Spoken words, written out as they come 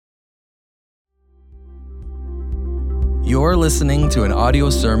You're listening to an audio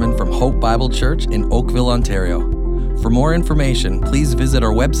sermon from Hope Bible Church in Oakville, Ontario. For more information, please visit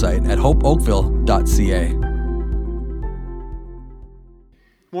our website at hopeoakville.ca.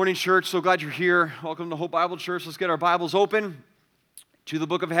 Morning, church. So glad you're here. Welcome to Hope Bible Church. Let's get our Bibles open to the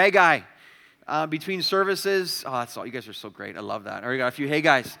book of Haggai. Between services, that's all. You guys are so great. I love that. I already got a few hey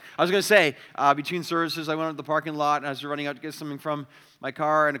guys. I was going to say, between services, I went out to the parking lot, and I was running out to get something from my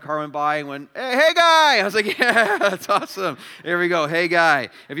car, and a car went by and went, hey guy! I was like, yeah, that's awesome. There we go, hey guy.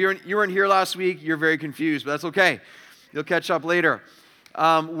 If you weren't here last week, you're very confused, but that's okay. You'll catch up later.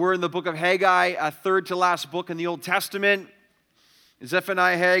 We're in the book of Haggai, third to last book in the Old Testament.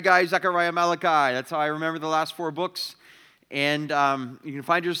 Zephaniah, Haggai, Zechariah, Malachi. That's how I remember the last four books. And you can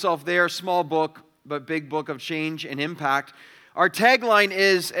find yourself there, small book, but big book of change and impact. Our tagline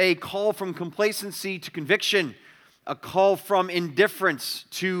is a call from complacency to conviction, a call from indifference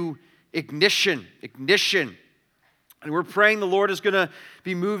to ignition. And we're praying the Lord is going to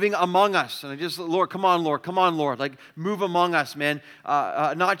be moving among us. And I just, Lord, come on, Lord. Like, move among us, man.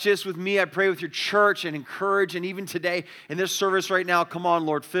 Not just with me, I pray with your church and encourage. And even today, in this service right now, come on,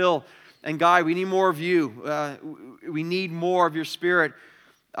 Lord, Phil and Guy, we need more of you. We need more of your Spirit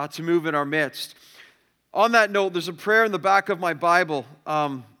to move in our midst. On that note, there's a prayer in the back of my Bible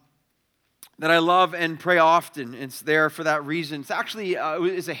that I love and pray often. It's there for that reason. It's actually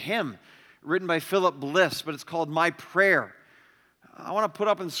it's a hymn written by Philip Bliss, but it's called My Prayer. I want to put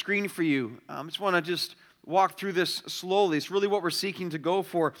up on the screen for you. I just want to walk through this slowly. It's really what we're seeking to go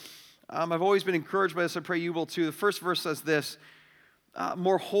for. I've always been encouraged by this. I pray you will too. The first verse says this,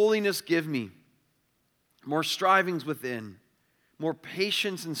 more holiness give me, more strivings within, more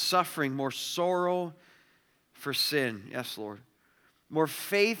patience in suffering, more sorrow for sin. Yes, Lord. More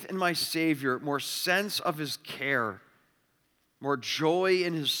faith in my Savior, more sense of His care, more joy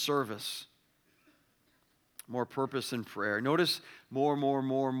in His service, more purpose in prayer. Notice more.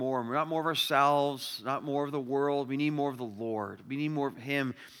 We're not more of ourselves, not more of the world. We need more of the Lord. We need more of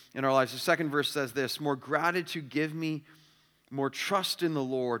Him in our lives. The second verse says this, more gratitude give me, more trust in the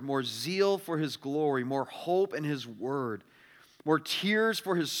Lord, more zeal for His glory, more hope in His word, more tears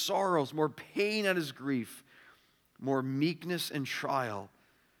for His sorrows, more pain at His grief, more meekness and trial,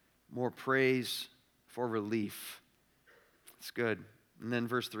 more praise for relief. It's good. And then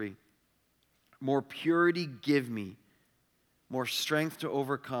verse 3, more purity give me, more strength to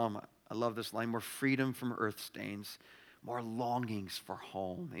overcome. I love this line, more freedom from earth stains, more longings for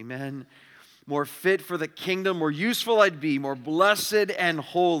home. Amen. More fit for the kingdom, more useful I'd be, more blessed and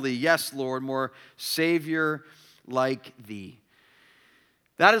holy. Yes, Lord, more Savior like Thee.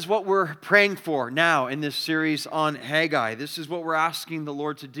 That is what we're praying for now in this series on Haggai. This is what we're asking the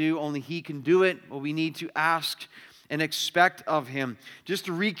Lord to do. Only He can do it. What we need to ask and expect of Him. Just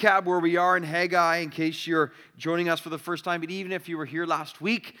to recap where we are in Haggai, in case you're joining us for the first time, but even if you were here last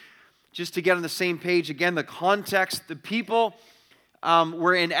week, just to get on the same page again, the context, the people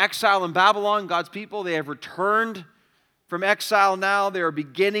were in exile in Babylon, God's people. They have returned from exile now. They are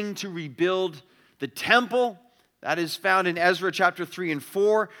beginning to rebuild the temple. That is found in Ezra chapter 3 and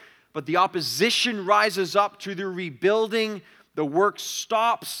 4. But the opposition rises up to the rebuilding. The work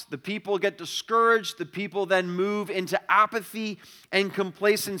stops. The people get discouraged. The people then move into apathy and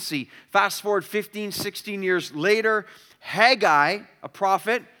complacency. Fast forward 15, 16 years later, Haggai, a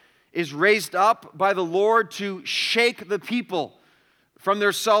prophet, is raised up by the Lord to shake the people from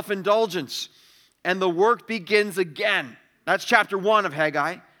their self-indulgence. And the work begins again. That's chapter 1 of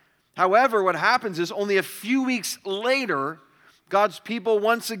Haggai. However, what happens is only a few weeks later, God's people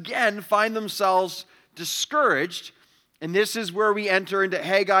once again find themselves discouraged. And this is where we enter into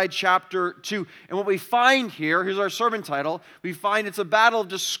Haggai chapter 2. And what we find here's our sermon title, we find it's a battle of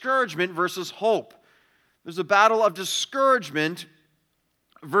discouragement versus hope. There's a battle of discouragement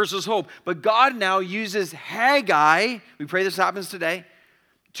versus hope. But God now uses Haggai, we pray this happens today,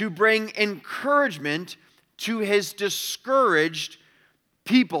 to bring encouragement to His discouraged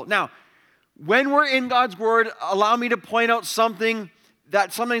people. Now, when we're in God's Word, allow me to point out something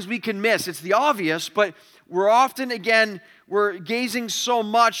that sometimes we can miss. It's the obvious, but we're often, we're gazing so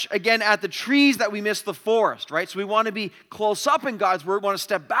much, at the trees that we miss the forest, right? So we want to be close up in God's Word, want to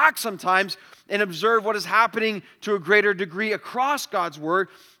step back sometimes and observe what is happening to a greater degree across God's Word.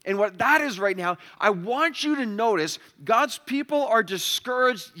 And what that is right now, I want you to notice God's people are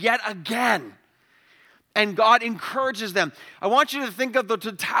discouraged yet again. And God encourages them. I want you to think of the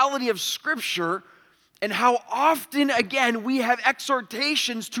totality of Scripture and how often, again, we have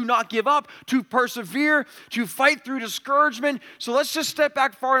exhortations to not give up, to persevere, to fight through discouragement. So let's just step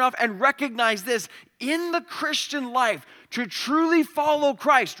back far enough and recognize this. In the Christian life, to truly follow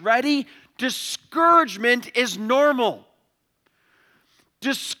Christ, ready? Discouragement is normal.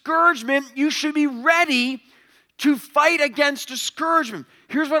 discouragement, you should be ready to fight against discouragement.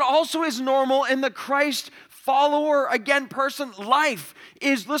 Here's what also is normal in the Christ follower, again, person life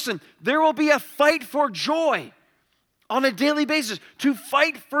is, listen, there will be a fight for joy on a daily basis. To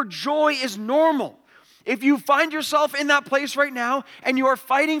fight for joy is normal. If you find yourself in that place right now and you are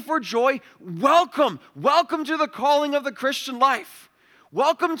fighting for joy, welcome. Welcome to the calling of the Christian life.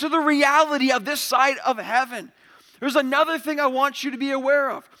 Welcome to the reality of this side of heaven. There's another thing I want you to be aware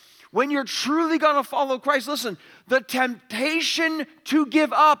of. When you're truly going to follow Christ, listen, the temptation to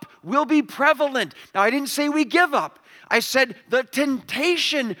give up will be prevalent. Now, I didn't say we give up. I said the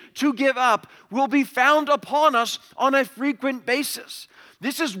temptation to give up will be found upon us on a frequent basis.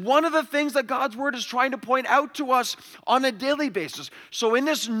 This is one of the things that God's Word is trying to point out to us on a daily basis. So in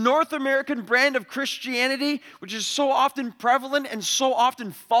this North American brand of Christianity, which is so often prevalent and so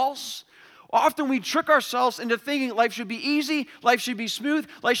often false, often we trick ourselves into thinking life should be easy, life should be smooth,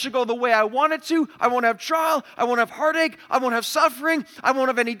 life should go the way I want it to. I won't have trial, I won't have heartache, I won't have suffering, I won't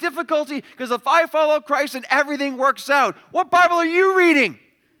have any difficulty, because if I follow Christ then everything works out. What Bible are you reading?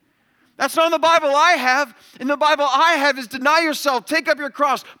 That's not the Bible I have. In the Bible I have is deny yourself, take up your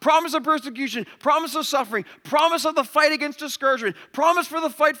cross, promise of persecution, promise of suffering, promise of the fight against discouragement, promise for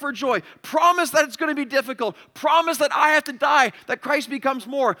the fight for joy, promise that it's going to be difficult, promise that I have to die, that Christ becomes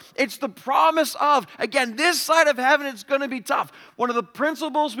more. It's the promise of, again, this side of heaven, it's going to be tough. One of the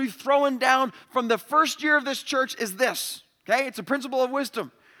principles we've thrown down from the first year of this church is this, okay? It's a principle of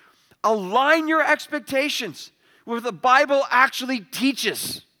wisdom. Align your expectations with what the Bible actually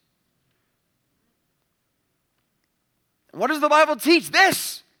teaches. What does the Bible teach?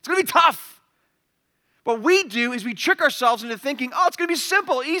 This. It's going to be tough. What we do is we trick ourselves into thinking, oh, it's going to be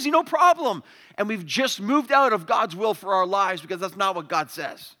simple, easy, no problem. And we've just moved out of God's will for our lives because that's not what God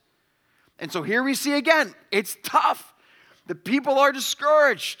says. And so here we see again, it's tough. The people are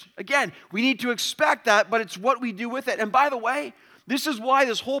discouraged. Again, we need to expect that, but it's what we do with it. And by the way, this is why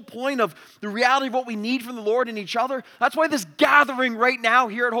this whole point of the reality of what we need from the Lord and each other, that's why this gathering right now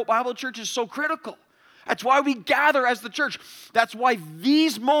here at Hope Bible Church is so critical. That's why we gather as the church. That's why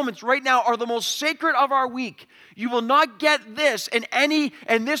these moments right now are the most sacred of our week. You will not get this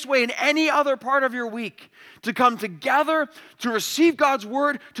in this way in any other part of your week. To come together, to receive God's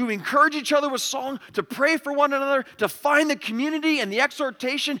word, to encourage each other with song, to pray for one another, to find the community and the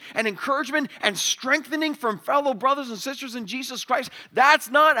exhortation and encouragement and strengthening from fellow brothers and sisters in Jesus Christ. That's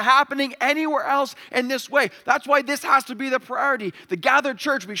not happening anywhere else in this way. That's why this has to be the priority. The gathered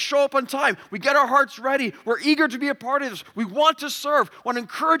church, we show up on time. We get our hearts ready. We're eager to be a part of this. We want to serve, want to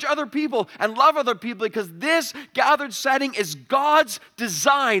encourage other people and love other people because this gathered setting is God's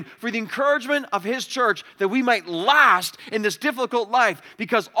design for the encouragement of His church that we might last in this difficult life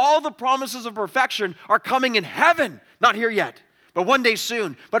because all the promises of perfection are coming in heaven. Not here yet, but one day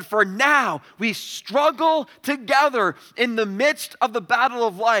soon. But for now, we struggle together in the midst of the battle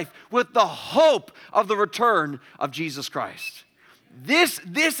of life with the hope of the return of Jesus Christ. This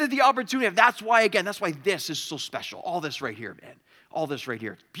is the opportunity. That's why this is so special. All this right here, man. All this right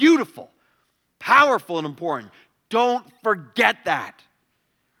here. It's beautiful, powerful, and important. Don't forget that.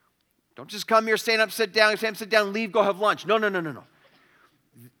 Don't just come here, stand up, sit down, leave, go have lunch. No.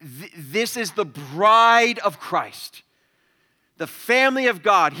 This is the bride of Christ, the family of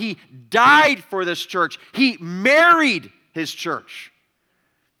God. He died for this church. He married His church.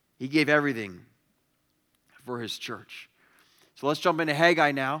 He gave everything for His church. So let's jump into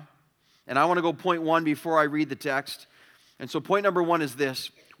Haggai now. And I want to go point one before I read the text. And so point number one is this.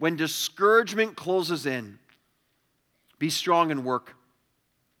 When discouragement closes in, be strong and work.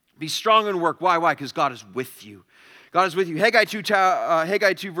 Be strong and work. Why? Because God is with you. God is with you. Haggai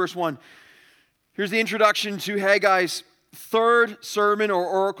 2 verse 1. Here's the introduction to Haggai's third sermon or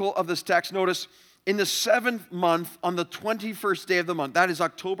oracle of this text. Notice, in the 7th month, on the 21st day of the month, that is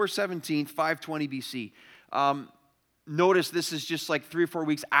October 17th, 520 BC. Notice this is just like 3 or 4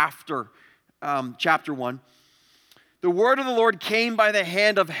 weeks after chapter 1. The word of the Lord came by the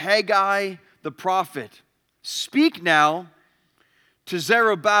hand of Haggai the prophet. Speak now to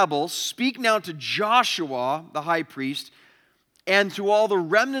Zerubbabel, speak now to Joshua, the high priest, and to all the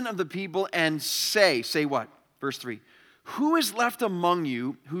remnant of the people, and say what? Verse 3. Who is left among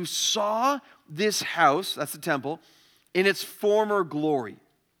you who saw this house, that's the temple, in its former glory?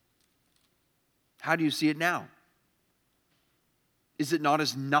 How do you see it now? Is it not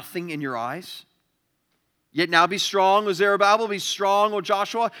as nothing in your eyes? Yet now be strong, O Zerubbabel, be strong, O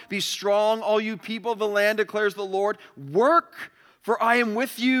Joshua, be strong, all you people of the land, declares the Lord. Work, for I am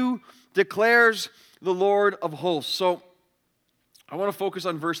with you, declares the Lord of hosts. So I want to focus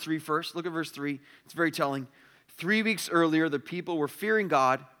on verse 3 first. Look at verse 3. It's very telling. 3 weeks earlier, the people were fearing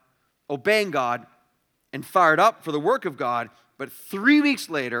God, obeying God, and fired up for the work of God. But 3 weeks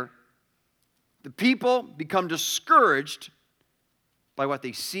later, the people become discouraged by what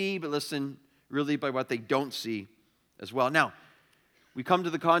they see, but listen, really by what they don't see as well. Now, we come to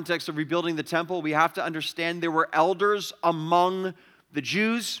the context of rebuilding the temple. We have to understand there were elders among the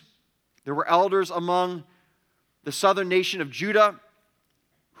Jews. There were elders among the southern nation of Judah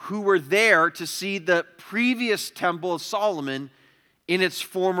who were there to see the previous temple of Solomon in its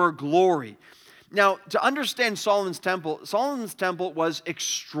former glory. Now, to understand Solomon's temple was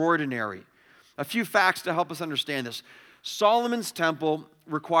extraordinary. A few facts to help us understand this. Solomon's temple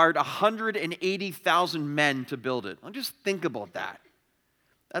required 180,000 men to build it. Now just think about that.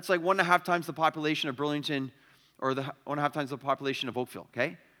 That's like 1.5 times the population of Burlington, or the 1.5 times the population of Oakville,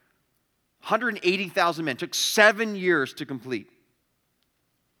 okay? 180,000 men. Took 7 years to complete.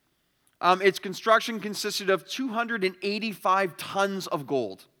 Its construction consisted of 285 tons of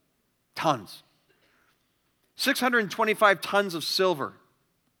gold. Tons. 625 tons of silver.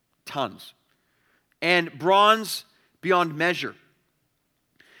 Tons. And bronze beyond measure.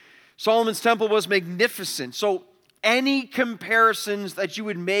 Solomon's temple was magnificent. So any comparisons that you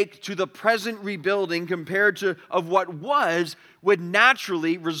would make to the present rebuilding compared to of what was would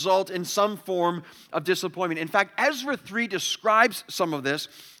naturally result in some form of disappointment. In fact, Ezra 3 describes some of this.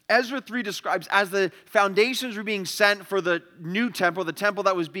 Ezra 3 describes as the foundations were being sent for the new temple, the temple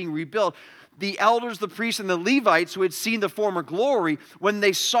that was being rebuilt, the elders, the priests, and the Levites who had seen the former glory, when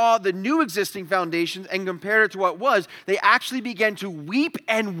they saw the new existing foundations and compared it to what was, they actually began to weep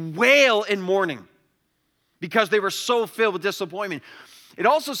and wail in mourning because they were so filled with disappointment. It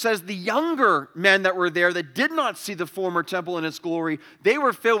also says the younger men that were there that did not see the former temple in its glory, they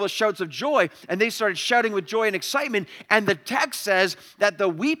were filled with shouts of joy, and they started shouting with joy and excitement. And the text says that the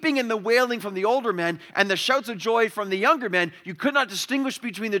weeping and the wailing from the older men and the shouts of joy from the younger men, you could not distinguish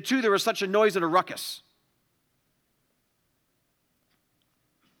between the two. There was such a noise and a ruckus.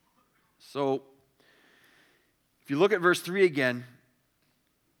 So, if you look at verse 3 again,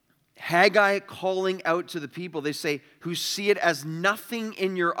 Haggai calling out to the people, they say, who see it as nothing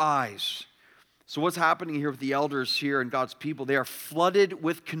in your eyes. So what's happening here with the elders here and God's people? They are flooded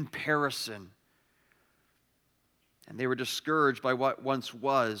with comparison. And they were discouraged by what once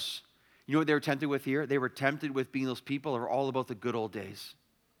was. You know what they were tempted with here? They were tempted with being those people who are all about the good old days.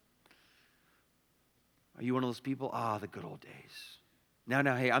 Are you one of those people? The good old days.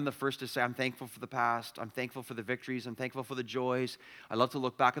 Now, hey, I'm the first to say I'm thankful for the past. I'm thankful for the victories. I'm thankful for the joys. I love to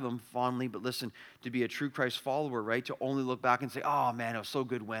look back at them fondly. But listen, to be a true Christ follower, right? To only look back and say, oh, man, it was so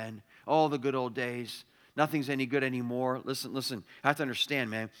good when. Oh, the good old days. Nothing's any good anymore. Listen. I have to understand,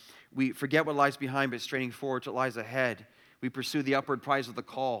 man. We forget what lies behind, but straining forward to what lies ahead. We pursue the upward prize of the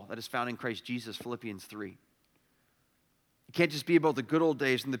call that is found in Christ Jesus, Philippians 3. It can't just be about the good old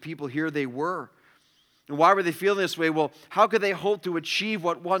days. And the people here, they were. And why were they feeling this way? Well, how could they hope to achieve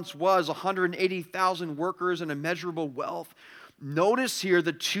what once was 180,000 workers and immeasurable wealth? Notice here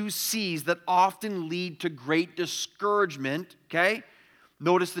the 2 C's that often lead to great discouragement, okay?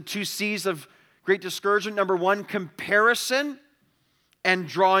 Notice the 2 C's of great discouragement. Number 1, comparison and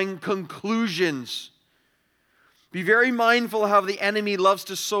drawing conclusions. Be very mindful how the enemy loves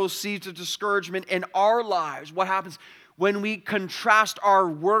to sow seeds of discouragement in our lives. What happens? When we contrast our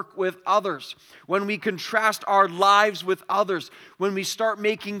work with others, when we contrast our lives with others, when we start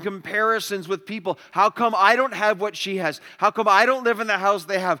making comparisons with people. How come I don't have what she has? How come I don't live in the house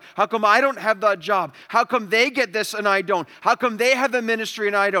they have? How come I don't have that job? How come they get this and I don't? How come they have the ministry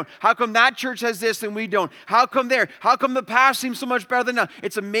and I don't? How come that church has this and we don't? How come there? How come the past seems so much better than now?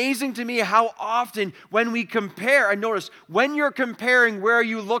 It's amazing to me how often when we compare, and notice, when you're comparing, where are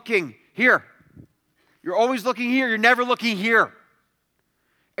you looking? Here. You're always looking here. You're never looking here.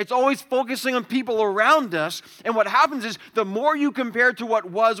 It's always focusing on people around us. And what happens is the more you compare to what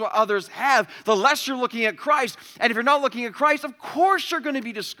was, what others have, the less you're looking at Christ. And if you're not looking at Christ, of course you're going to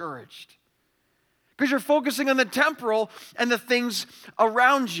be discouraged. Because you're focusing on the temporal and the things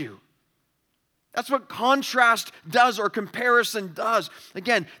around you. That's what contrast does, or comparison does.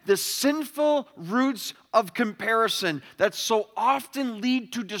 Again, the sinful roots of comparison that so often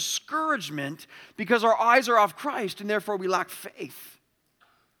lead to discouragement because our eyes are off Christ and therefore we lack faith.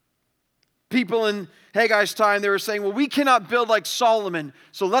 People in Haggai's time, they were saying, well, we cannot build like Solomon,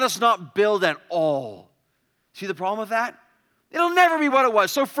 so let us not build at all. See the problem with that? It'll never be what it was,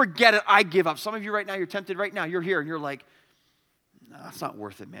 so forget it. I give up. Some of you right now, you're tempted right now. You're here and you're like, no, it's not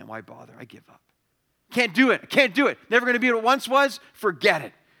worth it, man. Why bother? I give up. Can't do it. I can't do it. Never going to be what it once was. Forget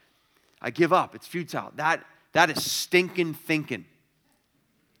it. I give up. It's futile. That is stinking thinking.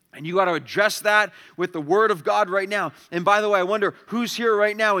 And you got to address that with the Word of God right now. And by the way, I wonder who's here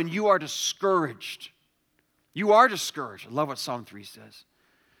right now and you are discouraged. You are discouraged. I love what Psalm 3 says.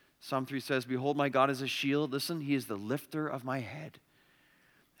 Psalm 3 says, behold, my God is a shield. Listen, he is the lifter of my head.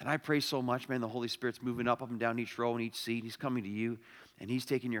 And I pray so much, man, the Holy Spirit's moving up and down each row and each seat. He's coming to you, and he's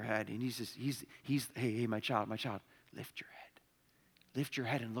taking your head. And hey, my child, lift your head. Lift your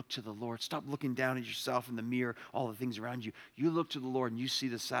head and look to the Lord. Stop looking down at yourself in the mirror, all the things around you. You look to the Lord, and you see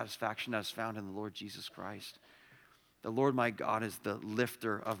the satisfaction that is found in the Lord Jesus Christ. The Lord my God is the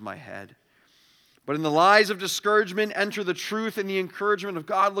lifter of my head. But in the lies of discouragement, enter the truth and the encouragement of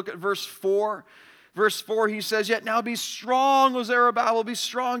God. Look at verse 4. Verse 4, he says, yet now be strong, O Zerubbabel, be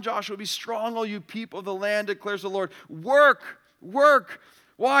strong, Joshua, be strong, all you people of the land, declares the Lord. Work.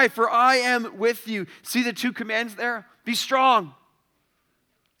 Why? For I am with you. See the two commands there? Be strong.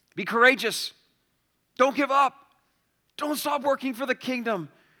 Be courageous. Don't give up. Don't stop working for the kingdom.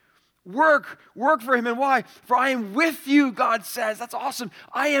 Work for him. And why? For I am with you, God says. That's awesome.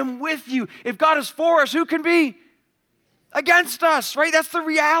 I am with you. If God is for us, who can be against us, right? That's the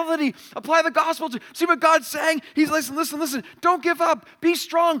reality. Apply the gospel to see what God's saying. He's listen. Don't give up. Be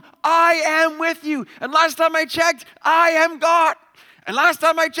strong. I am with you. And last time I checked, I am God. And last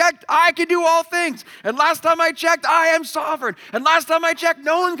time I checked, I can do all things. And last time I checked, I am sovereign. And last time I checked,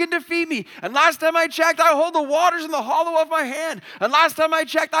 no one can defeat me. And last time I checked, I hold the waters in the hollow of my hand. And last time I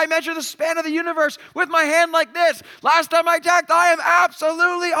checked, I measure the span of the universe with my hand like this. Last time I checked, I am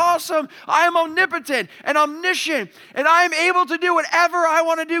absolutely awesome. I am omnipotent and omniscient. And I am able to do whatever I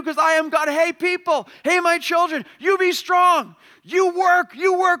want to do because I am God. Hey, people. Hey, my children. You be strong. You work.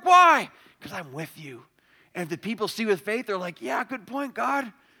 Why? Because I'm with you. And if the people see with faith, they're like, yeah, good point, God.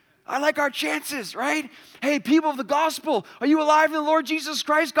 I like our chances, right? Hey, people of the gospel, are you alive in the Lord Jesus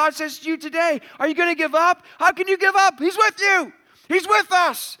Christ? God says to you today, are you going to give up? How can you give up? He's with you. He's with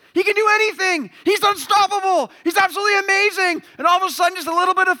us. He can do anything. He's unstoppable. He's absolutely amazing. And all of a sudden, just a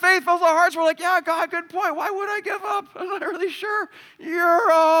little bit of faith fills our hearts. We're like, yeah, God, good point. Why would I give up? I'm not really sure. You're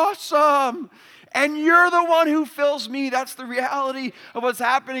awesome. And you're the one who fills me. That's the reality of what's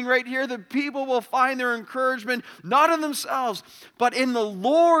happening right here. The people will find their encouragement, not in themselves, but in the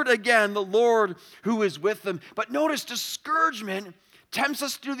Lord again, the Lord who is with them. But notice, discouragement tempts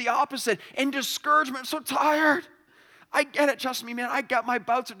us to do the opposite. In discouragement, I'm so tired. I get it, trust me, man. I got my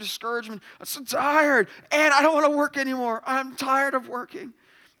bouts of discouragement. I'm so tired, and I don't want to work anymore. I'm tired of working.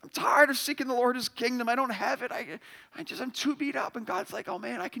 I'm tired of seeking the Lord, his kingdom. I don't have it. I'm too beat up, and God's like, oh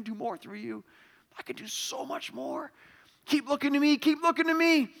man, I can do more through you. I can do so much more. Keep looking to me. Keep looking to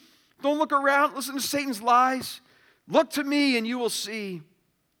me. Don't look around. Listen to Satan's lies. Look to me and you will see.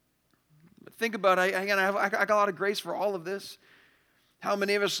 But think about it. I got a lot of grace for all of this. How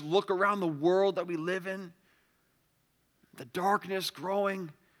many of us look around the world that we live in? The darkness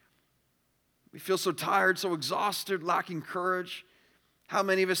growing. We feel so tired, so exhausted, lacking courage. How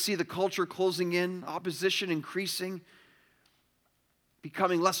many of us see the culture closing in, opposition increasing,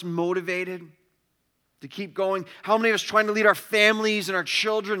 becoming less motivated to keep going? How many of us trying to lead our families and our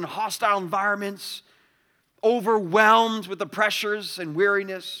children in hostile environments, overwhelmed with the pressures and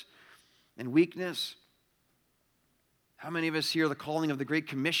weariness and weakness? How many of us hear the calling of the Great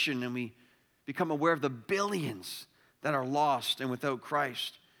Commission and we become aware of the billions that are lost and without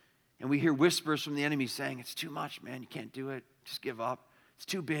Christ? And we hear whispers from the enemy saying, it's too much, man. You can't do it. Just give up. It's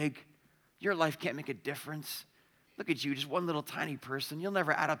too big. Your life can't make a difference. Look at you, just one little tiny person. You'll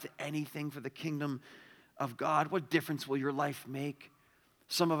never add up to anything for the kingdom of God. What difference will your life make?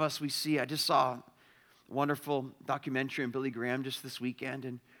 Some of us we see, I just saw a wonderful documentary on Billy Graham just this weekend,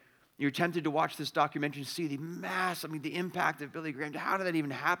 and you're tempted to watch this documentary and see the impact of Billy Graham. How did that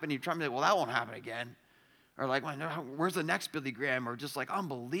even happen? You're trying to be like, well, that won't happen again. Or like, where's the next Billy Graham? Or just like,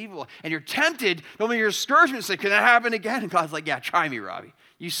 unbelievable. And you're tempted, don't make your discouragement, say, can that happen again? And God's like, yeah, try me, Robbie.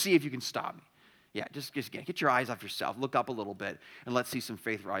 You see if you can stop me. Yeah, just get your eyes off yourself. Look up a little bit, and let's see some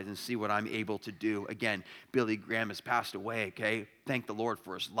faith rise and see what I'm able to do. Again, Billy Graham has passed away, okay? Thank the Lord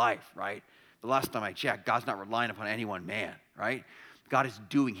for his life, right? The last time I checked, God's not relying upon any one man, right? God is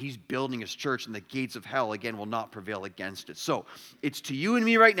he's building his church, and the gates of hell, again, will not prevail against it. So it's to you and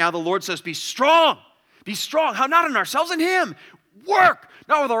me right now. The Lord says, be strong. Be strong. How? Not in ourselves, in him. Work,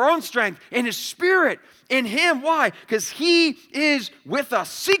 not with our own strength, in his spirit, in him. Why? Because he is with us.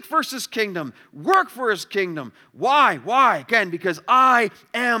 Seek first his kingdom. Work for his kingdom. Why? Why? Again, because I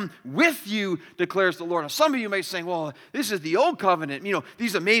am with you, declares the Lord. Now, some of you may say, well, this is the old covenant. You know,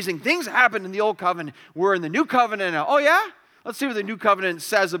 these amazing things happened in the old covenant. We're in the new covenant now. Oh, yeah? Let's see what the new covenant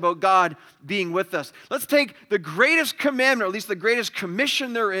says about God being with us. Let's take the greatest commandment, or at least the greatest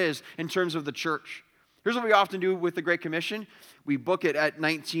commission there is in terms of the church. Here's what we often do with the Great Commission. We book it at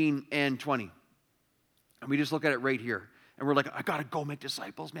 19 and 20. And we just look at it right here. And we're like, I got to go make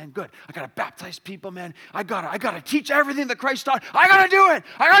disciples, man. Good. I got to baptize people, man. I got to teach everything that Christ taught. I got to do it.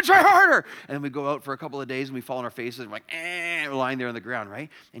 I got to try harder. And then we go out for a couple of days and we fall on our faces. And we're like, we're lying there on the ground, right?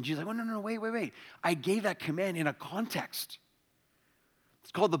 And Jesus is like, oh, no, wait. I gave that command in a context.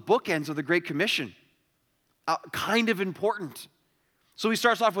 It's called the bookends of the Great Commission. Kind of important. So he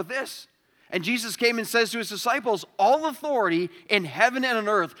starts off with this. And Jesus came and says to his disciples, all authority in heaven and on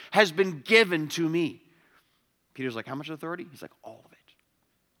earth has been given to me. Peter's like, how much authority? He's like, all of it.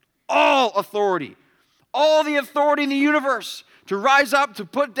 All authority. All the authority in the universe to rise up, to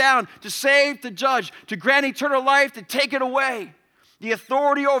put down, to save, to judge, to grant eternal life, to take it away. The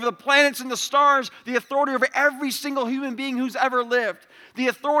authority over the planets and the stars, the authority over every single human being who's ever lived. The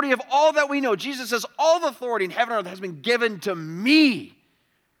authority of all that we know. Jesus says, all the authority in heaven and earth has been given to me.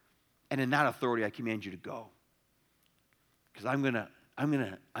 And in that authority, I command you to go. Because I'm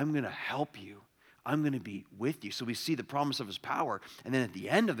gonna help you. I'm going to be with you. So we see the promise of his power. And then at the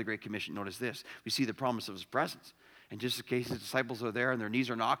end of the Great Commission, notice this. We see the promise of his presence. And just in case his disciples are there and their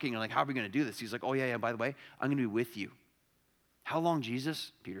knees are knocking and like, how are we going to do this? He's like, oh, yeah, by the way, I'm going to be with you. How long,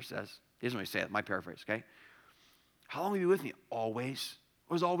 Jesus? Peter says. He doesn't really say it. My paraphrase, okay? How long will you be with me? Always.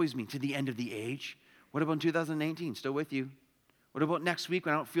 What does always mean? To the end of the age. What about in 2019? Still with you. What about next week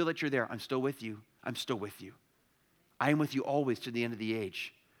when I don't feel that you're there? I'm still with you. I'm still with you. I am with you always to the end of the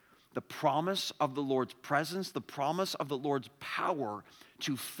age. The promise of the Lord's presence, the promise of the Lord's power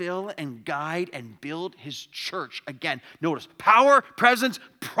to fill and guide and build his church. Again, notice, power, presence,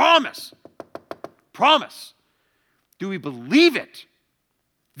 promise. Promise. Do we believe it?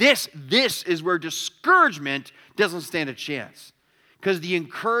 This is where discouragement doesn't stand a chance. Because the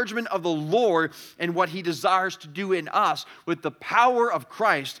encouragement of the Lord and what he desires to do in us with the power of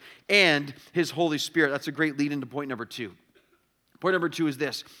Christ and his Holy Spirit. That's a great lead into point number 2. Point number 2 is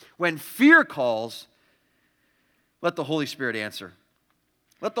this. When fear calls, let the Holy Spirit answer.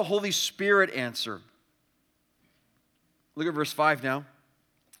 Let the Holy Spirit answer. Look at verse 5 now.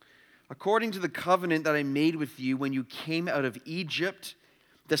 According to the covenant that I made with you when you came out of Egypt,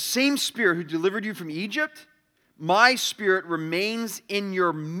 the same Spirit who delivered you from Egypt, my Spirit remains in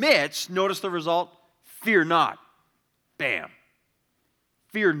your midst. Notice the result. Fear not. Bam.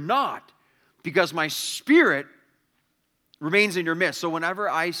 Fear not, because my Spirit remains in your midst. So whenever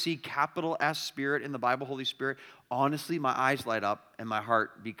I see capital S Spirit in the Bible, Holy Spirit, honestly, my eyes light up and my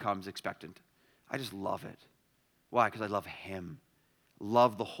heart becomes expectant. I just love it. Why? Because I love him.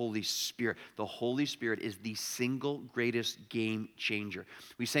 Love the Holy Spirit. The Holy Spirit is the single greatest game changer.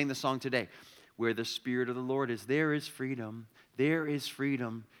 We sang the song today, where the Spirit of the Lord is, there is freedom. There is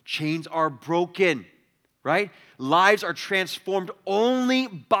freedom. Chains are broken. Right? Lives are transformed only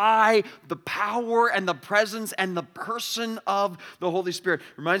by the power and the presence and the person of the Holy Spirit.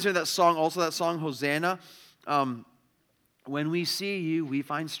 Reminds me of that song, also that song, Hosanna. When we see you, we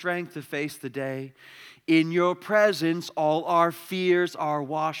find strength to face the day. In your presence, all our fears are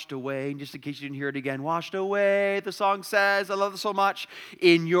washed away. And just in case you didn't hear it again, washed away, the song says. I love it so much.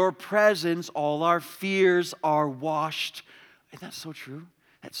 In your presence, all our fears are washed. Isn't that so true?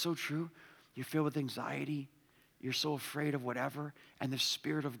 That's so true. You're filled with anxiety. You're so afraid of whatever. And the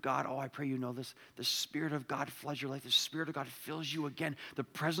Spirit of God, oh, I pray you know this. The Spirit of God floods your life. The Spirit of God fills you again. The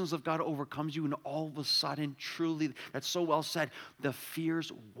presence of God overcomes you. And all of a sudden, truly, that's so well said, the fears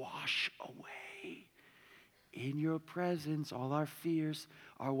wash away. In your presence, all our fears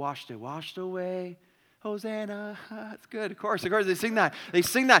are washed away. Hosanna. That's good. Of course, they sing that. They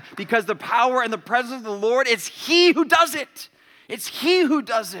sing that because the power and the presence of the Lord, it's he who does it. It's he who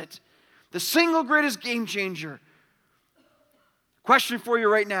does it. The single greatest game changer. Question for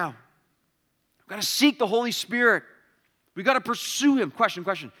you right now. We've got to seek the Holy Spirit. We've got to pursue him.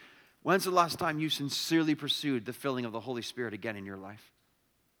 Question. When's the last time you sincerely pursued the filling of the Holy Spirit again in your life?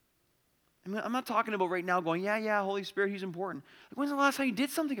 I'm not talking about right now going, yeah, Holy Spirit, he's important. When's the last time you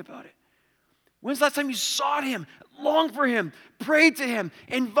did something about it? When's the last time you sought him, longed for him, prayed to him,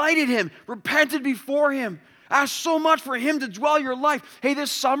 invited him, repented before him? Ask so much for him to dwell your life. Hey,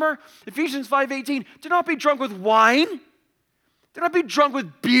 this summer, Ephesians 5:18, do not be drunk with wine. Do not be drunk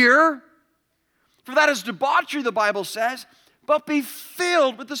with beer. For that is debauchery, the Bible says. But be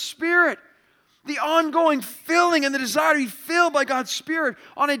filled with the Spirit. The ongoing filling and the desire to be filled by God's Spirit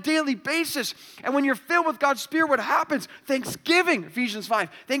on a daily basis. And when you're filled with God's Spirit, what happens? Thanksgiving, Ephesians 5.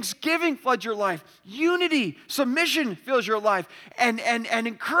 Thanksgiving floods your life. Unity, submission fills your life. And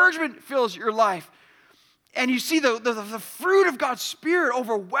encouragement fills your life. And you see the fruit of God's Spirit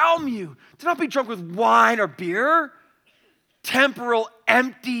overwhelm you. Do not be drunk with wine or beer. temporal,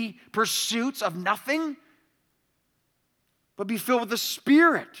 empty pursuits of nothing, but be filled with the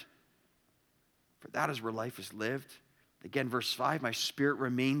Spirit. For that is where life is lived. Again, verse 5, my Spirit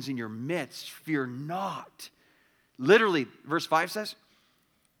remains in your midst. Fear not. Literally, verse 5 says,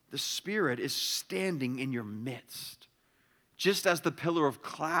 the Spirit is standing in your midst, just as the pillar of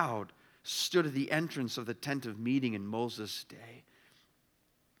cloud stood at the entrance of the tent of meeting in Moses' day.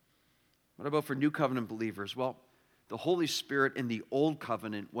 What about for new covenant believers? Well, the Holy Spirit in the old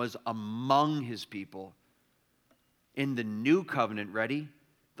covenant was among his people. In the new covenant, ready?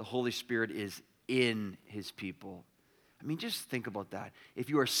 The Holy Spirit is in his people. I mean, just think about that. If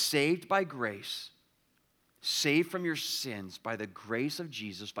you are saved by grace, saved from your sins by the grace of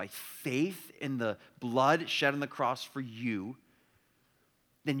Jesus, by faith in the blood shed on the cross for you,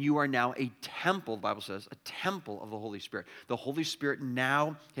 then you are now a temple, the Bible says, a temple of the Holy Spirit. The Holy Spirit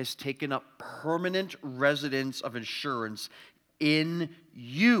now has taken up permanent residence of assurance in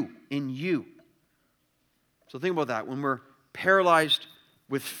you, So think about that. When we're paralyzed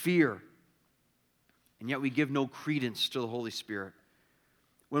with fear, and yet we give no credence to the Holy Spirit.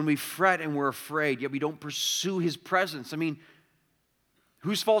 When we fret and we're afraid, yet we don't pursue his presence. I mean,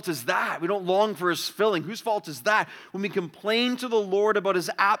 whose fault is that? We don't long for his filling. Whose fault is that? When we complain to the Lord about his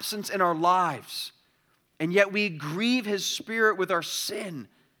absence in our lives, and yet we grieve his Spirit with our sin,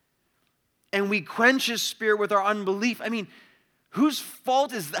 and we quench his Spirit with our unbelief. I mean, whose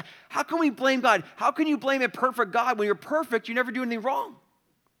fault is that? How can we blame God? How can you blame a perfect God? When you're perfect, you never do anything wrong.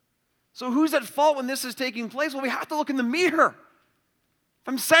 So who's at fault when this is taking place? Well, we have to look in the mirror. If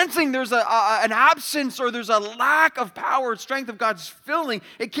I'm sensing there's an absence or there's a lack of power and strength of God's filling,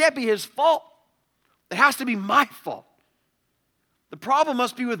 it can't be his fault. It has to be my fault. The problem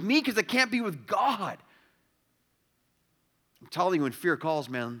must be with me because it can't be with God. I'm telling you, when fear calls,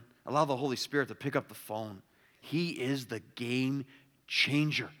 man, allow the Holy Spirit to pick up the phone. He is the game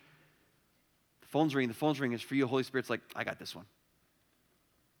changer. The phone's ringing. It's for you. The Holy Spirit's like, I got this one.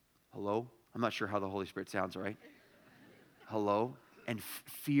 Hello? I'm not sure how the Holy Spirit sounds, right? Hello? And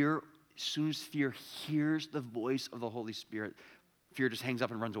fear, as soon as fear hears the voice of the Holy Spirit, fear just hangs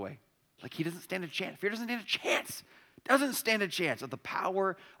up and runs away. Like he doesn't stand a chance. Fear doesn't stand a chance. Doesn't stand a chance of the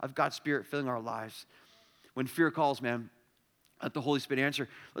power of God's Spirit filling our lives. When fear calls, man, let the Holy Spirit answer.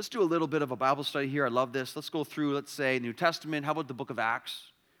 Let's do a little bit of a Bible study here. I love this. Let's go through, let's say, New Testament. How about the book of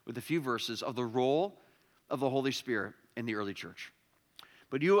Acts with a few verses of the role of the Holy Spirit in the early church.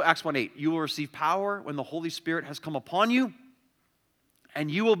 But you, Acts 1:8, you will receive power when the Holy Spirit has come upon you, and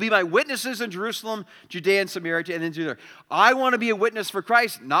you will be my witnesses in Jerusalem, Judea, and Samaria, and into there. I want to be a witness for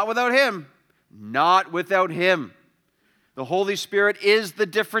Christ, not without him. Not without him. The Holy Spirit is the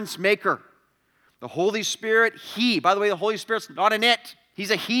difference maker. The Holy Spirit, he. By the way, the Holy Spirit's not an it.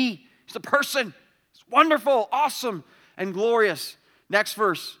 He's a he. He's a person. It's wonderful, awesome, and glorious. Next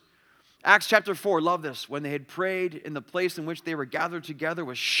verse. Acts chapter 4, love this. When they had prayed, in the place in which they were gathered together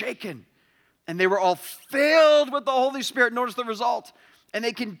was shaken, and they were all filled with the Holy Spirit. Notice the result. And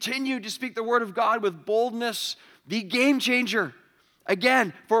they continued to speak the word of God with boldness, the game changer.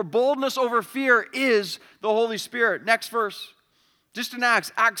 Again, for boldness over fear is the Holy Spirit. Next verse. Just in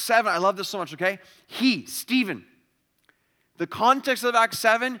Acts 7, I love this so much, okay? He, Stephen. The context of Acts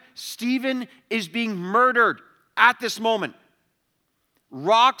 7, Stephen is being murdered at this moment.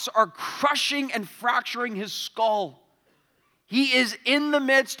 Rocks are crushing and fracturing his skull. He is in the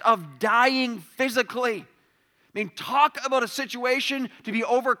midst of dying physically. I mean, talk about a situation to be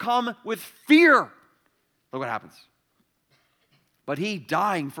overcome with fear. Look what happens. But he,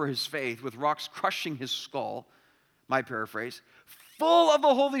 dying for his faith, with rocks crushing his skull, my paraphrase, full of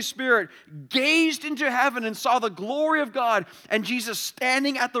the Holy Spirit, gazed into heaven and saw the glory of God and Jesus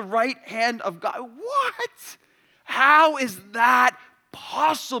standing at the right hand of God. What? How is that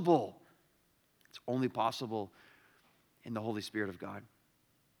possible? It's only possible in the Holy Spirit of God.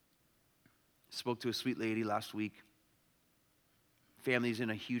 I spoke to a sweet lady last week. Family's in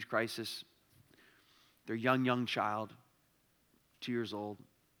a huge crisis. Their young child, 2 years old,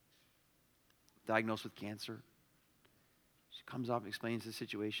 diagnosed with cancer. She comes up and explains the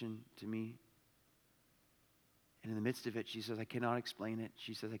situation to me. And in the midst of it, she says, I cannot explain it.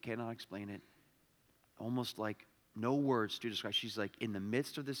 She says, I cannot explain it. Almost like no words to describe. She's like, in the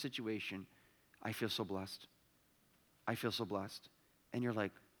midst of this situation, I feel so blessed. I feel so blessed. And you're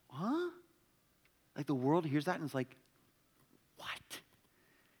like, huh? Like the world hears that and it's like, what?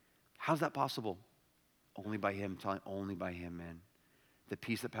 How's that possible? Only by him, only by him, man. The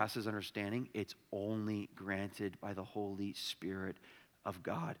peace that passes understanding, it's only granted by the Holy Spirit of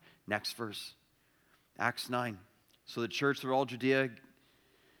God. Next verse, Acts 9. So the church through all Judea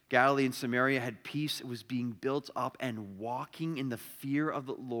Galilee and Samaria had peace. It was being built up and walking in the fear of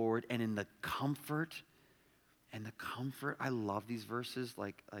the Lord and in the comfort. And the comfort, I love these verses.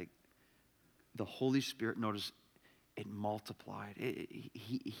 Like the Holy Spirit, notice it multiplied.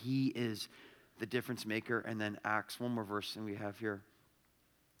 He is the difference maker. And then Acts, one more verse and we have here.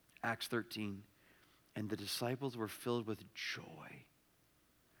 Acts 13. And the disciples were filled with joy.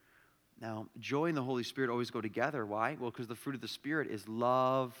 Now, joy and the Holy Spirit always go together. Why? Well, because the fruit of the Spirit is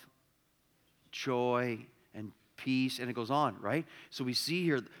love, joy, and peace, and it goes on, right? So we see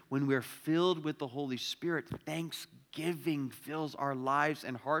here, when we're filled with the Holy Spirit, thanksgiving fills our lives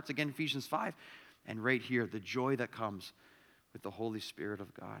and hearts. Again, Ephesians 5. And right here, the joy that comes with the Holy Spirit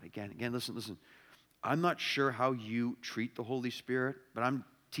of God. Again, listen. I'm not sure how you treat the Holy Spirit, but I'm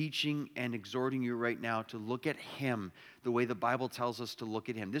teaching and exhorting you right now to look at Him the way the Bible tells us to look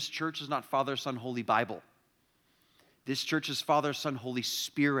at Him. This church is not Father, Son, Holy Bible. This church is Father, Son, Holy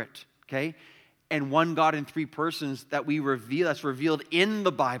Spirit, okay? And one God in three persons that we reveal, that's revealed in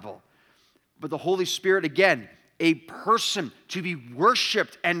the Bible. But the Holy Spirit, again, a person to be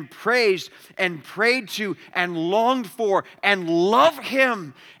worshiped and praised and prayed to and longed for, and love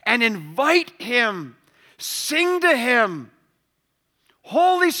Him and invite Him, sing to Him.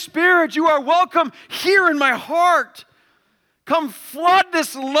 Holy Spirit, you are welcome here in my heart. Come flood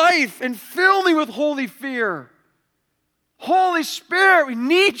this life and fill me with holy fear. Holy Spirit, we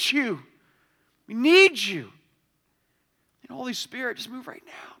need you. We need you. And Holy Spirit, just move right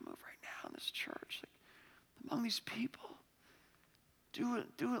now in this church, among these people. Do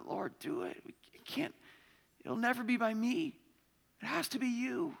it, Lord, do it. It'll never be by me. It has to be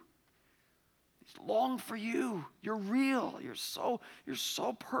you. Long for you. You're real. You're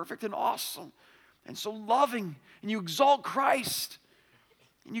so perfect and awesome and so loving. And you exalt Christ.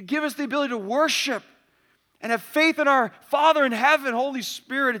 And you give us the ability to worship and have faith in our Father in heaven. Holy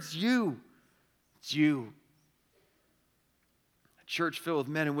Spirit, it's you. It's you. A church filled with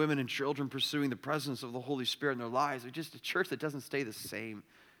men and women and children pursuing the presence of the Holy Spirit in their lives. They're just a church that doesn't stay the same.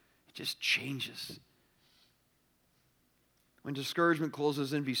 It just changes. When discouragement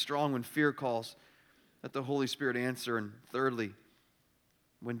closes in, be strong. When fear calls, let the Holy Spirit answer. And thirdly,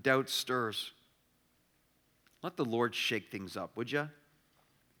 when doubt stirs, let the Lord shake things up, would you?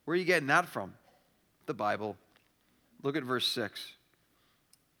 Where are you getting that from? The Bible. Look at verse 6.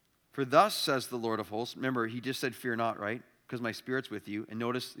 For thus says the Lord of hosts. Remember, he just said, fear not, right? Because my Spirit's with you. And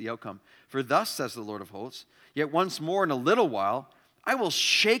notice the outcome. For thus says the Lord of hosts, yet once more in a little while, I will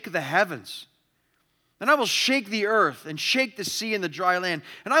shake the heavens. And I will shake the earth and shake the sea and the dry land.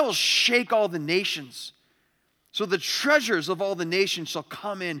 And I will shake all the nations. So the treasures of all the nations shall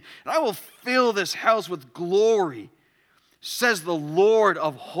come in. And I will fill this house with glory, says the Lord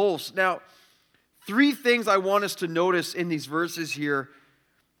of hosts. Now, three things I want us to notice in these verses here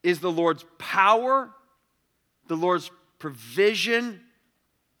is the Lord's power, the Lord's provision,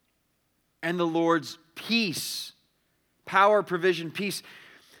 and the Lord's peace. Power, provision, peace.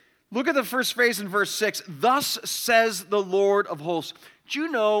 Look at the first phrase in verse 6. Thus says the Lord of hosts. Do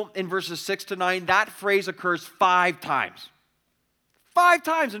you know in verses 6 to 9, that phrase occurs 5 times? 5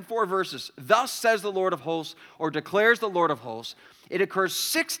 times in 4 verses. Thus says the Lord of hosts, or declares the Lord of hosts. It occurs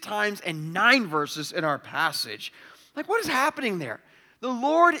 6 times in 9 verses in our passage. Like, what is happening there? The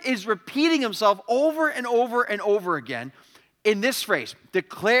Lord is repeating himself over and over and over again in this phrase.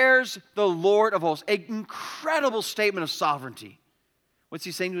 Declares the Lord of hosts. An incredible statement of sovereignty. What's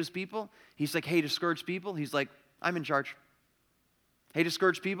he saying to his people? He's like, hey, discouraged people. He's like, I'm in charge. Hey,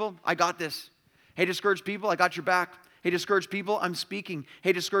 discouraged people, I got this. Hey, discouraged people, I got your back. Hey, discouraged people, I'm speaking.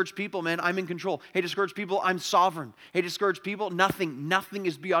 Hey, discouraged people, man, I'm in control. Hey, discouraged people, I'm sovereign. Hey, discouraged people, nothing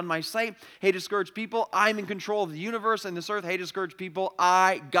is beyond my sight. Hey, discouraged people, I'm in control of the universe and this earth. Hey, discouraged people,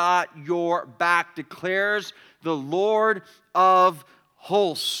 I got your back, declares the Lord of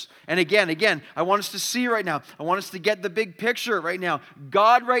hosts. And again, I want us to see right now. I want us to get the big picture right now.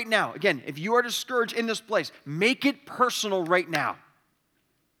 God right now, again, if you are discouraged in this place, make it personal right now.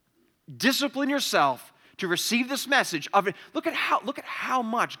 Discipline yourself to receive this message of it. Look at how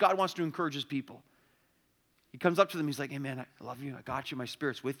much God wants to encourage his people. He comes up to them, he's like, hey man, I love you, I got you, my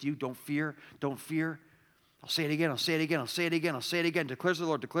Spirit's with you, don't fear. I'll say it again, declares the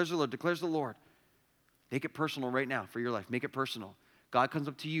Lord, declares the Lord. Make it personal right now for your life, make it personal. God comes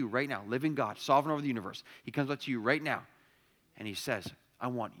up to you right now, living God, sovereign over the universe. He comes up to you right now, and he says, I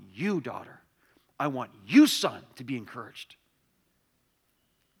want you, daughter, I want you, son, to be encouraged.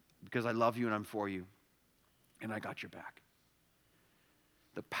 Because I love you and I'm for you, and I got your back.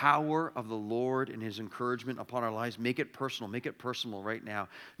 The power of the Lord and his encouragement upon our lives, make it personal right now.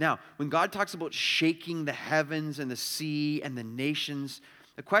 Now, when God talks about shaking the heavens and the sea and the nations,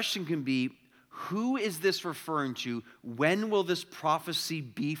 the question can be, who is this referring to? When will this prophecy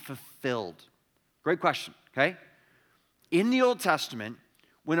be fulfilled? Great question, okay? In the Old Testament,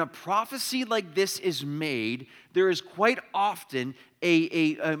 when a prophecy like this is made, there is quite often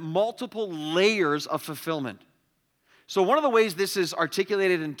a multiple layers of fulfillment. So one of the ways this is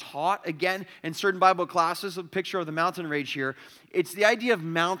articulated and taught, again, in certain Bible classes, a picture of the mountain range here, it's the idea of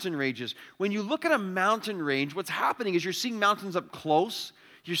mountain ranges. When you look at a mountain range, what's happening is you're seeing mountains up close,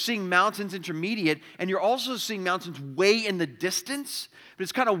 you're seeing mountains intermediate, and you're also seeing mountains way in the distance. But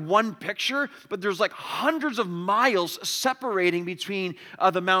it's kind of one picture, but there's like hundreds of miles separating between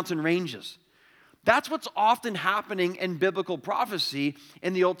the mountain ranges. That's what's often happening in biblical prophecy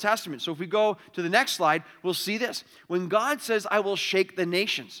in the Old Testament. So if we go to the next slide, we'll see this. When God says, I will shake the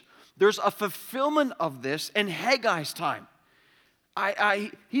nations, there's a fulfillment of this in Haggai's time.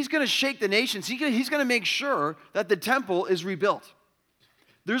 He's going to shake the nations. He's going to make sure that the temple is rebuilt.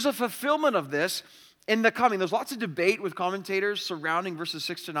 There's a fulfillment of this in the coming. There's lots of debate with commentators surrounding verses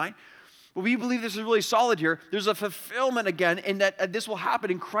 6 to 9. But we believe this is really solid here. There's a fulfillment again in that this will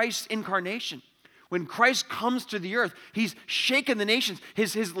happen in Christ's incarnation. When Christ comes to the earth, he's shaken the nations.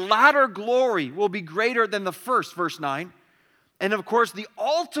 His latter glory will be greater than the first, verse 9. And of course, the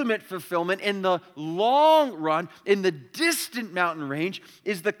ultimate fulfillment in the long run, in the distant mountain range,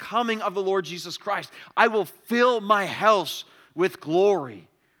 is the coming of the Lord Jesus Christ. I will fill my house with glory.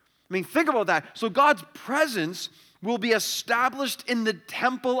 I mean, think about that. So God's presence will be established in the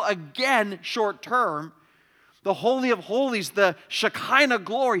temple again, short term. The Holy of Holies, the Shekinah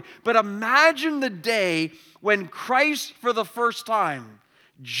glory. But imagine the day when Christ, for the first time,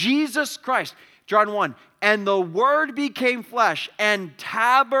 Jesus Christ, John 1, and the Word became flesh and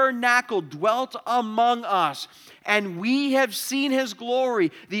tabernacled, dwelt among us. And we have seen His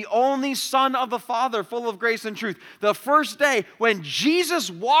glory, the only Son of the Father, full of grace and truth. The first day when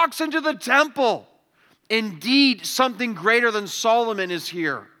Jesus walks into the temple, indeed something greater than Solomon is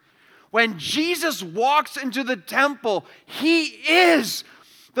here. When Jesus walks into the temple, He is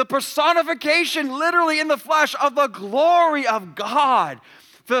the personification, literally in the flesh, of the glory of God.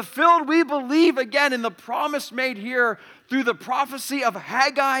 Fulfilled, we believe, again, in the promise made here through the prophecy of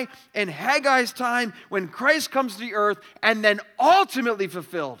Haggai in Haggai's time when Christ comes to the earth, and then ultimately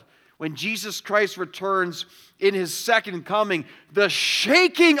fulfilled when Jesus Christ returns in His second coming, the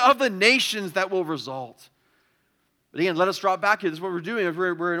shaking of the nations that will result. But again, let us drop back here. This is what we're doing.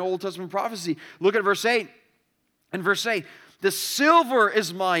 We're in Old Testament prophecy. Look at verse 8. In verse 8, the silver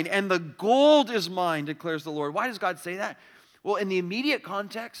is mine and the gold is mine, declares the Lord. Why does God say that? Well, in the immediate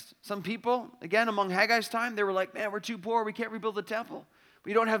context, some people, again, among Haggai's time, they were like, man, we're too poor. We can't rebuild the temple.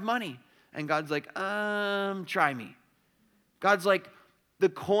 We don't have money. And God's like, try me. God's like, the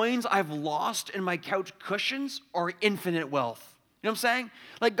coins I've lost in my couch cushions are infinite wealth. You know what I'm saying?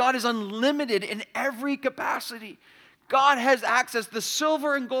 Like, God is unlimited in every capacity. God has access. The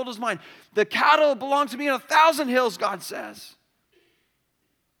silver and gold is mine. The cattle belong to me in 1,000 hills, God says.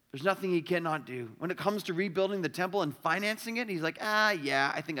 There's nothing He cannot do. When it comes to rebuilding the temple and financing it, He's like,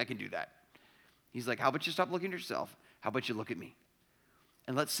 yeah, I think I can do that. He's like, how about you stop looking at yourself? How about you look at me?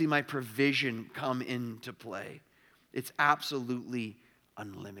 And let's see my provision come into play. It's absolutely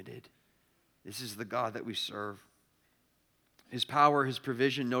unlimited. This is the God that we serve. His power, His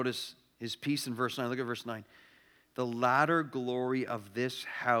provision, notice His peace in verse 9. Look at verse 9. The latter glory of this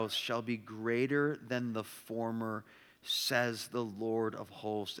house shall be greater than the former, says the Lord of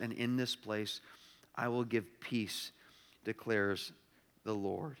hosts. And in this place I will give peace, declares the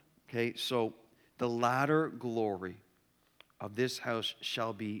Lord. Okay, so the latter glory of this house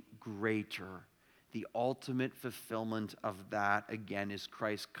shall be greater. The ultimate fulfillment of that, again, is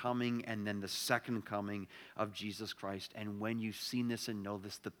Christ coming and then the second coming of Jesus Christ. And when you've seen this and know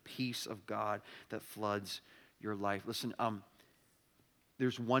this, the peace of God that floods your life. Listen,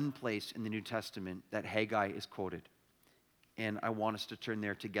 there's one place in the New Testament that Haggai is quoted. And I want us to turn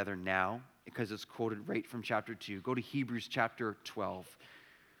there together now because it's quoted right from chapter 2. Go to Hebrews chapter 12.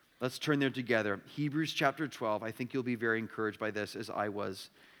 Let's turn there together. Hebrews chapter 12. I think you'll be very encouraged by this as I was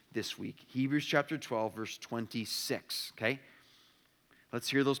this week. Hebrews chapter 12, verse 26, okay? Let's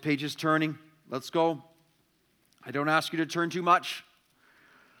hear those pages turning. Let's go. I don't ask you to turn too much.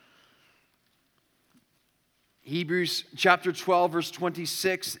 Hebrews chapter 12, verse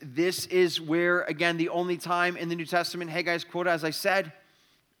 26. This is where, again, the only time in the New Testament Haggai is quoted, as I said.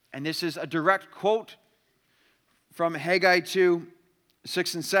 And this is a direct quote from Haggai 2,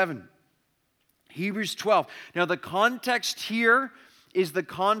 6 and 7. Hebrews 12. Now, the context here is the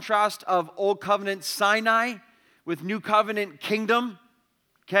contrast of Old Covenant Sinai with New Covenant kingdom,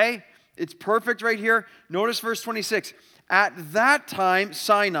 okay? It's perfect right here. Notice verse 26. At that time,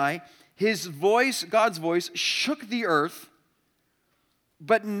 Sinai, his voice, God's voice, shook the earth.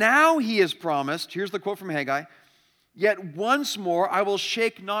 But now he has promised, here's the quote from Haggai, yet once more I will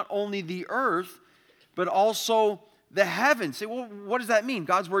shake not only the earth, but also the heavens. Say, well, what does that mean?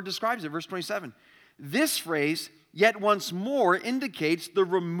 God's word describes it, verse 27. This phrase, yet once more, indicates the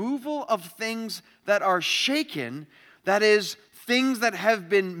removal of things that are shaken, that is, things that have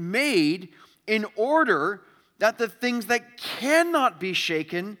been made in order that the things that cannot be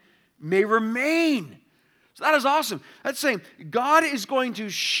shaken may remain. So that is awesome. That's saying God is going to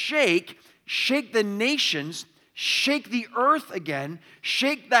shake the nations, shake the earth again,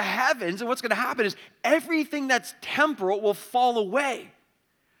 shake the heavens, and what's going to happen is everything that's temporal will fall away,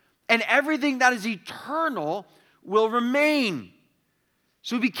 and everything that is eternal will remain.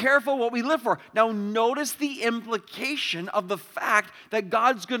 So be careful what we live for. Now notice the implication of the fact that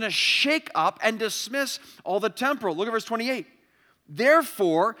God's going to shake up and dismiss all the temporal. Look at verse 28.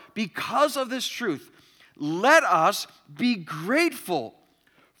 Therefore, because of this truth, let us be grateful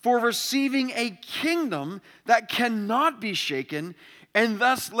for receiving a kingdom that cannot be shaken, and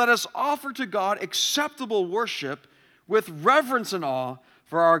thus let us offer to God acceptable worship with reverence and awe,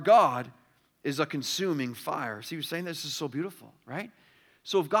 for our God is a consuming fire. See, you're saying this is so beautiful, right?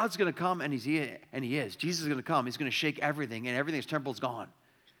 So if God's going to come, and He is, Jesus is going to come, He's going to shake everything, and everything's temporal is gone.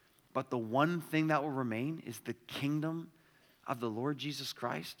 But the one thing that will remain is the kingdom of the Lord Jesus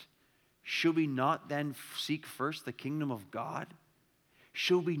Christ. Should we not then seek first the kingdom of God?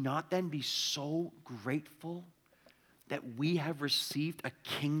 Should we not then be so grateful that we have received a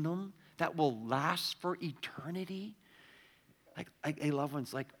kingdom that will last for eternity? Hey, loved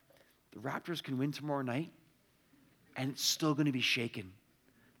ones, like the Raptors can win tomorrow night, and it's still going to be shaken.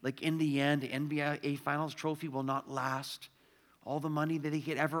 Like in the end, the NBA Finals trophy will not last. All the money that they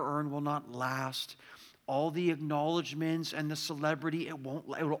could ever earn will not last. All the acknowledgments and the celebrity, it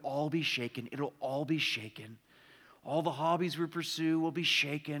will all be shaken. It'll all be shaken. All the hobbies we pursue will be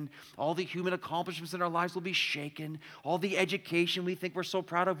shaken. All the human accomplishments in our lives will be shaken. All the education we think we're so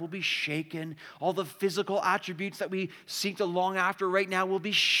proud of will be shaken. All the physical attributes that we seek to long after right now will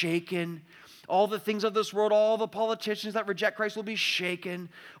be shaken. All the things of this world, all the politicians that reject Christ will be shaken.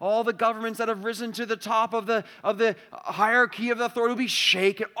 All the governments that have risen to the top of the hierarchy of the authority will be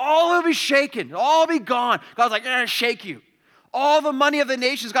shaken. All will be shaken. It'll all be gone. God's like, shake you. All the money of the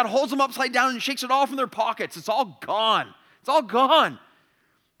nations, God holds them upside down and shakes it all from their pockets. It's all gone. It's all gone.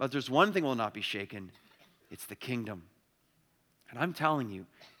 But there's one thing will not be shaken. It's the kingdom. And I'm telling you,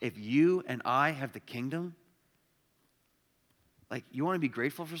 if you and I have the kingdom, like you want to be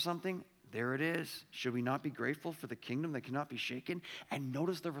grateful for something, there it is. Should we not be grateful for the kingdom that cannot be shaken? And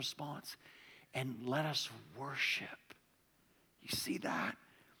notice the response. And let us worship. You see that?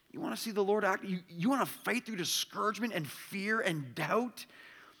 You want to see the Lord act? You want to fight through discouragement and fear and doubt?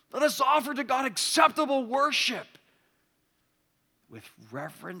 Let us offer to God acceptable worship with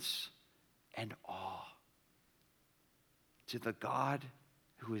reverence and awe to the God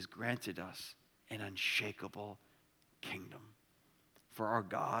who has granted us an unshakable kingdom. For our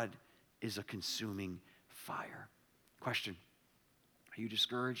God is a consuming fire. Question: are you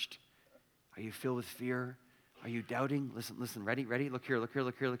discouraged? Are you filled with fear? Are you doubting? Listen, ready? Look here.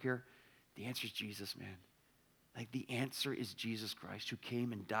 The answer is Jesus, man. Like the answer is Jesus Christ, who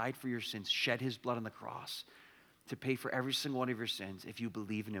came and died for your sins, shed his blood on the cross to pay for every single one of your sins if you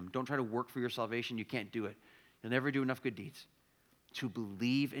believe in him. Don't try to work for your salvation. You can't do it. You'll never do enough good deeds. To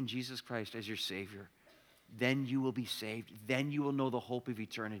believe in Jesus Christ as your Savior, then you will be saved. Then you will know the hope of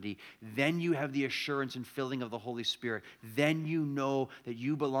eternity. Then you have the assurance and filling of the Holy Spirit. Then you know that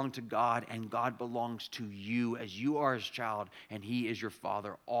you belong to God and God belongs to you as you are his child and he is your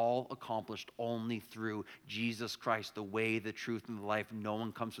Father. All accomplished only through Jesus Christ, the way, the truth, and the life. No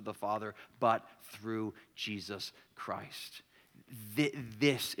one comes to the Father but through Jesus Christ.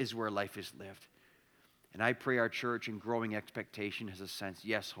 This is where life is lived. And I pray our church in growing expectation has a sense,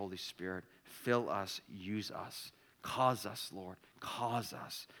 yes, Holy Spirit, fill us, use us, cause us, Lord, cause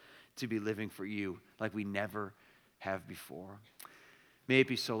us to be living for you like we never have before. May it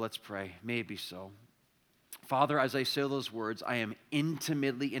be so. Let's pray. May it be so. Father, as I say those words, I am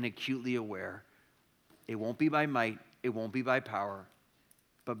intimately and acutely aware it won't be by might, it won't be by power,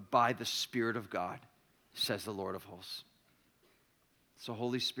 but by the Spirit of God, says the Lord of hosts. So,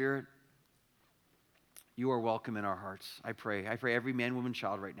 Holy Spirit, you are welcome in our hearts. I pray every man, woman,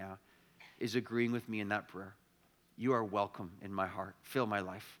 child right now is agreeing with me in that prayer. You are welcome in my heart. Fill my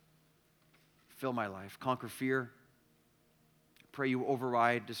life. Fill my life. Conquer fear. Pray you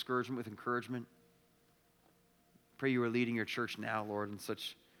override discouragement with encouragement. Pray you are leading your church now, Lord, in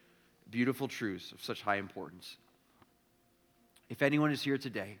such Beautiful truths of such high importance. If anyone is here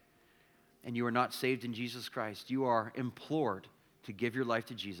today and you are not saved in Jesus Christ, you are implored to give your life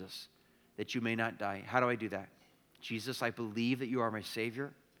to Jesus that you may not die. How do I do that? Jesus, I believe that you are my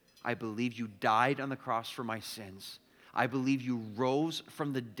Savior. I believe you died on the cross for my sins. I believe you rose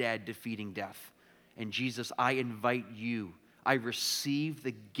from the dead, defeating death. And Jesus, I invite you. I receive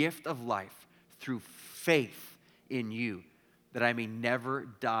the gift of life through faith in you, that I may never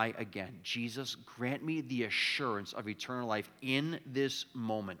die again. Jesus, grant me the assurance of eternal life in this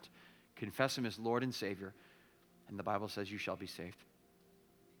moment. Confess him as Lord and Savior, and the Bible says you shall be saved.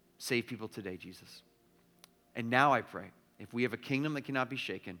 Save people today, Jesus. And now I pray, if we have a kingdom that cannot be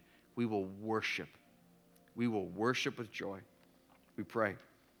shaken, we will worship. We will worship with joy. We pray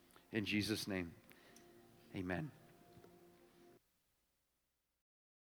in Jesus' name. Amen.